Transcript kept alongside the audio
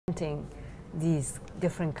these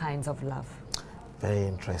different kinds of love. Very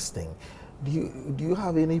interesting. Do you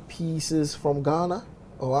have any pieces from Ghana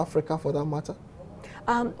or Africa for that matter?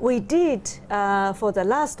 We did for the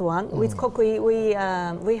last one with Kokui.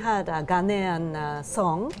 We had a Ghanaian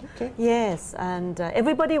song. Okay. Yes, and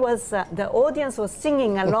everybody was the audience was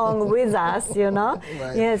singing along with us. You know.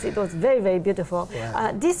 Right. Yes, it was very, very beautiful.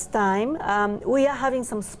 Right. This time we are having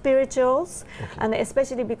some spirituals, and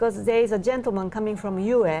especially because there is a gentleman coming from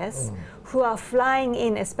US who are flying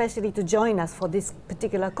in especially to join us for this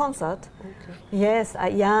particular concert. Okay. Yes,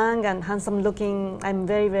 young and handsome looking. I'm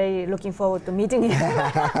very, very looking forward to meeting him.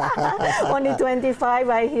 Only 25,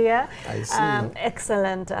 I hear. I see.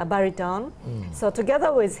 Excellent baritone. So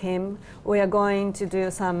together with him, we are going to do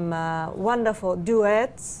some wonderful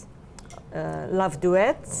duets, love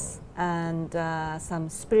duets, and some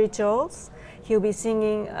spirituals. He'll be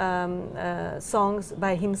singing songs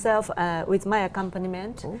by himself with my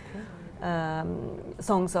accompaniment. Okay.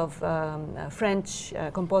 Songs of French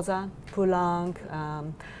composer, Poulenc,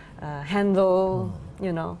 Handel,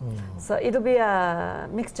 you know. So it'll be a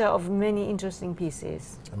mixture of many interesting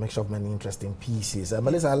pieces. A mixture of many interesting pieces.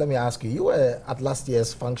 Melissa, let me ask you, you were at last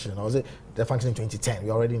year's function, or was it the function in 2010?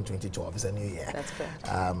 We're already in 2012, it's a new year. That's correct.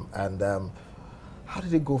 How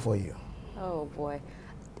did it go for you? Oh boy.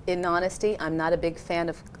 In honesty, I'm not a big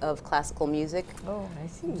fan of classical music. Oh, I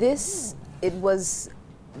see. It was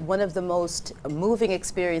one of the most moving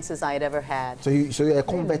experiences I had ever had. So you're a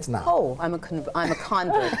convert now? Oh, I'm a convert.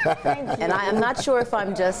 And I'm not sure if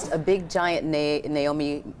I'm just a big giant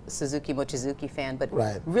Naomi Suzuki Mochozuki fan, but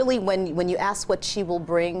really when you ask what she will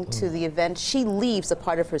bring to the event, she leaves a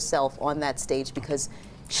part of herself on that stage because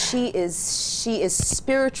she is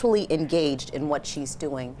spiritually engaged in what she's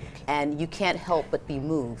doing, and you can't help but be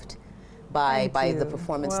moved by the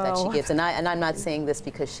performance that she gives. And I'm not saying this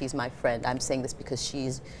because she's my friend. I'm saying this because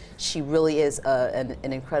she really is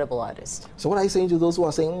an incredible artist. So what are you saying to those who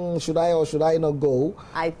are saying, should I or should I not go?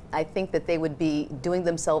 I think that they would be doing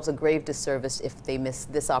themselves a grave disservice if they miss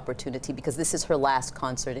this opportunity, because this is her last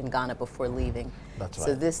concert in Ghana before leaving. That's right.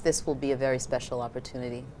 So this will be a very special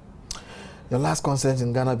opportunity. Your last concert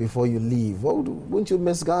in Ghana before you leave. Wouldn't you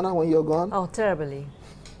miss Ghana when you're gone? Oh, terribly.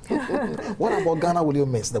 What about Ghana will you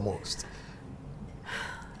miss the most?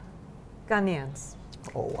 Ghanaians.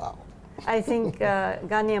 Oh, wow. I think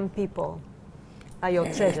Ghanaian people are your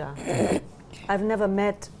treasure. I've never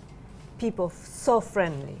met people so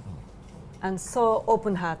friendly and so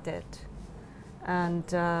open-hearted. And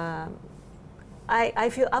I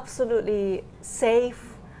feel absolutely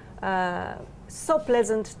safe, so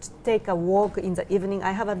pleasant to take a walk in the evening.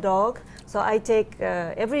 I have a dog, so I take,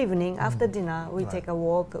 every evening after dinner, we take a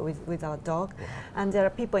walk with our dog. Wow. And there are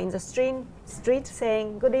people in the street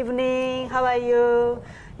saying, good evening, how are you?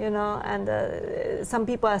 You know, and some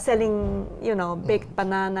people are selling, you know, baked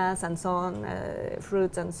bananas and so on,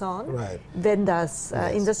 fruits and so on. Right. Vendors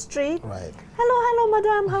in the street. Right. Hello,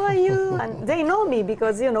 madam, how are you? And they know me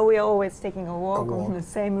because, you know, we are always taking a walk on the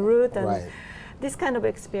same route. And this kind of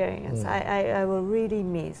experience I will really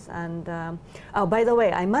miss. And oh, by the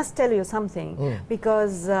way, I must tell you something,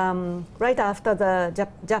 because right after the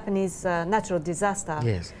Japanese natural disaster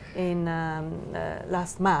in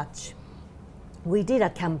last March, we did a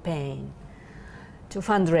campaign to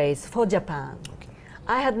fundraise for Japan.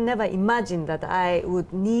 I had never imagined that I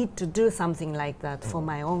would need to do something like that for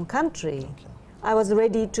my own country. I was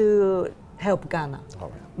ready to help Ghana,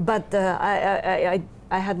 but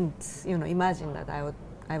I hadn't, you know, imagined that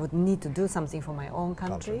I would need to do something for my own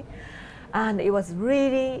country, and it was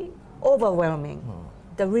really overwhelming.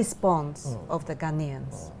 The response of the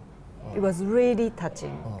Ghanaians, it was really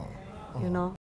touching, you know.